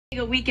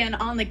A weekend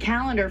on the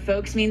calendar,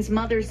 folks, means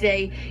Mother's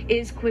Day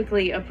is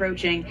quickly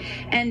approaching.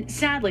 And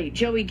sadly,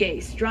 Joey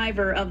Gase,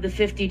 driver of the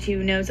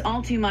 52, knows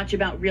all too much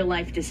about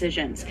real-life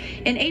decisions.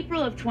 In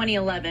April of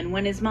 2011,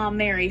 when his mom,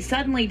 Mary,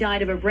 suddenly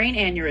died of a brain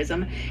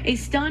aneurysm, a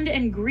stunned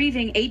and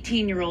grieving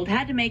 18-year-old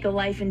had to make a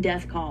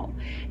life-and-death call.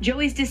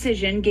 Joey's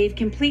decision gave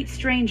complete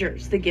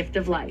strangers the gift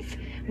of life.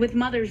 With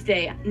Mother's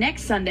Day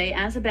next Sunday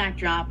as a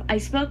backdrop, I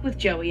spoke with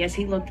Joey as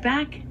he looked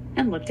back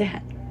and looked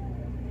ahead.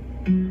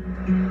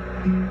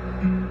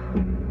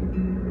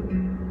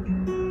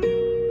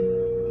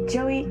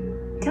 Joey,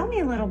 tell me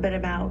a little bit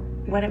about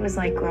what it was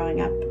like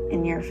growing up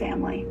in your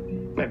family.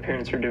 My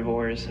parents were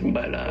divorced,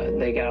 but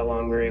they got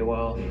along very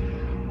well.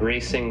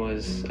 Racing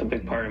was a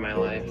big part of my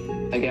life.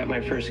 I got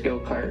my first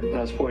go-kart when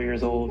I was 4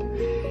 years old,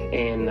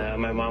 and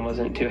my mom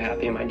wasn't too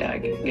happy my dad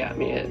got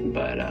me it,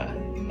 but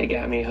it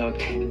got me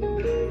hooked.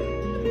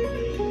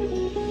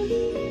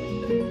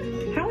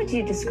 How would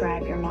you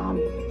describe your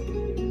mom?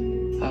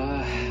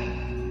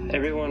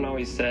 Everyone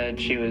always said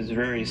she was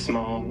very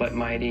small but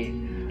mighty.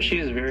 She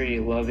was a very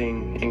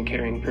loving and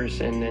caring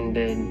person and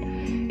did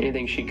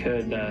anything she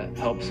could to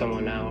help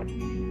someone out.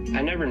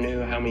 I never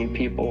knew how many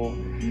people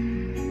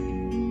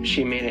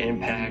she made an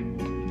impact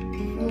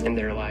in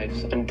their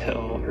lives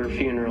until her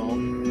funeral.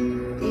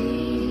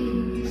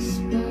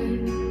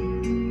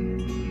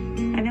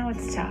 I know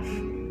it's tough,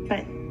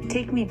 but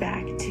take me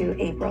back to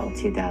April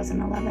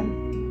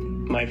 2011.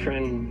 My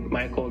friend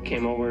Michael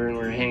came over and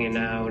we were hanging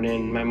out,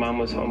 and my mom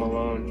was home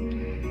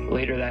alone.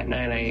 Later that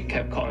night, I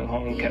kept calling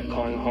home,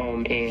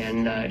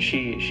 and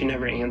she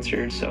never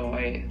answered, so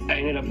I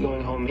ended up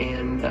going home,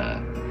 and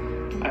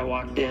I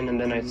walked in, and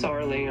then I saw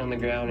her laying on the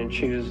ground, and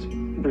she was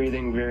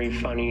breathing very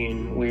funny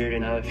and weird,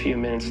 and a few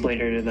minutes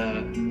later,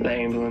 the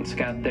ambulance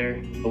got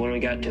there. When we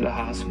got to the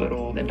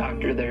hospital, the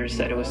doctor there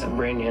said it was a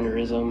brain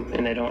aneurysm,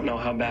 and they don't know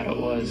how bad it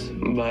was,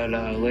 but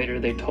later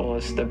they told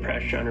us the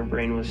pressure on her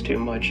brain was too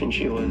much, and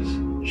she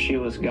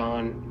was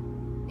gone.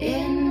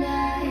 And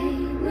I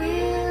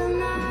will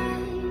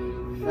not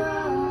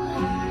fall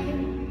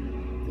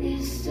hard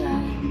this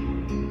time.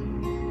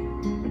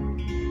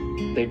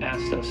 They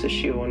asked us if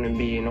she wanted to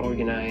be an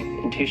organ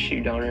and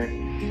tissue donor.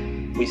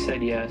 We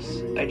said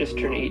yes. I just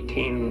turned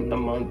 18 a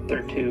month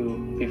or two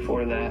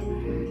before that,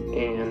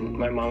 and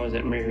my mom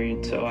wasn't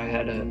married, so I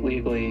had to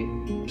legally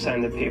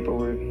sign the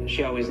paperwork.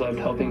 She always loved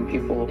helping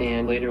people,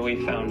 and later we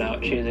found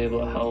out she was able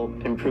to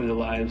help improve the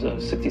lives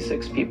of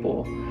 66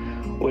 people,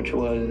 which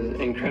was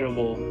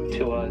incredible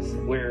to us.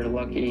 We're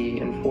lucky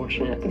and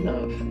fortunate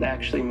enough to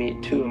actually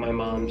meet two of my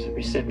mom's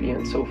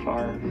recipients so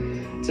far.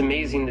 It's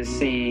amazing to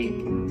see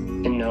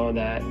and know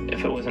that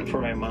if it wasn't for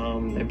my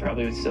mom, they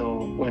probably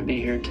still wouldn't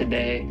be here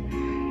today,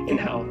 and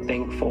how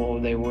thankful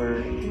they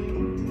were.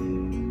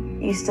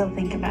 You still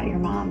think about your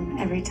mom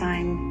every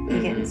time you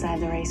get inside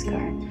the race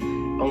car?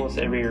 Almost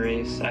every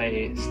race,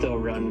 I still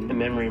run in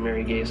memory of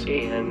Mary Gase,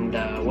 and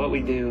what we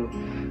do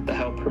to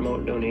help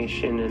promote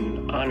donation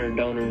and honor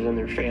donors and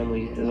their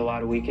family is a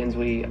lot of weekends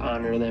we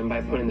honor them by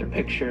putting their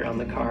picture on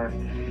the car.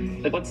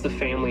 It lets the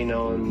family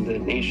know and the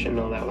nation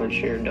know that once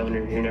you're a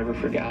donor, you're never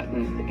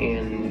forgotten,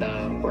 and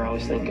we're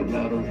always thinking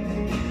about them.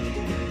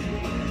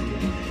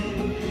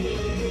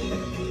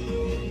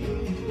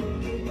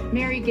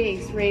 Mary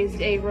Gase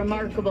raised a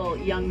remarkable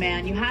young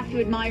man. You have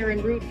to admire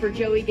and root for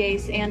Joey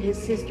Gase and his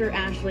sister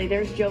Ashley.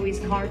 There's Joey's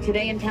car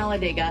today in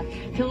Talladega.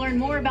 To learn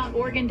more about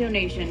organ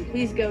donation,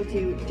 please go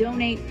to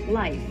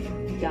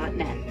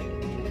donatelife.net.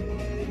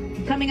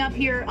 Coming up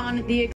here on the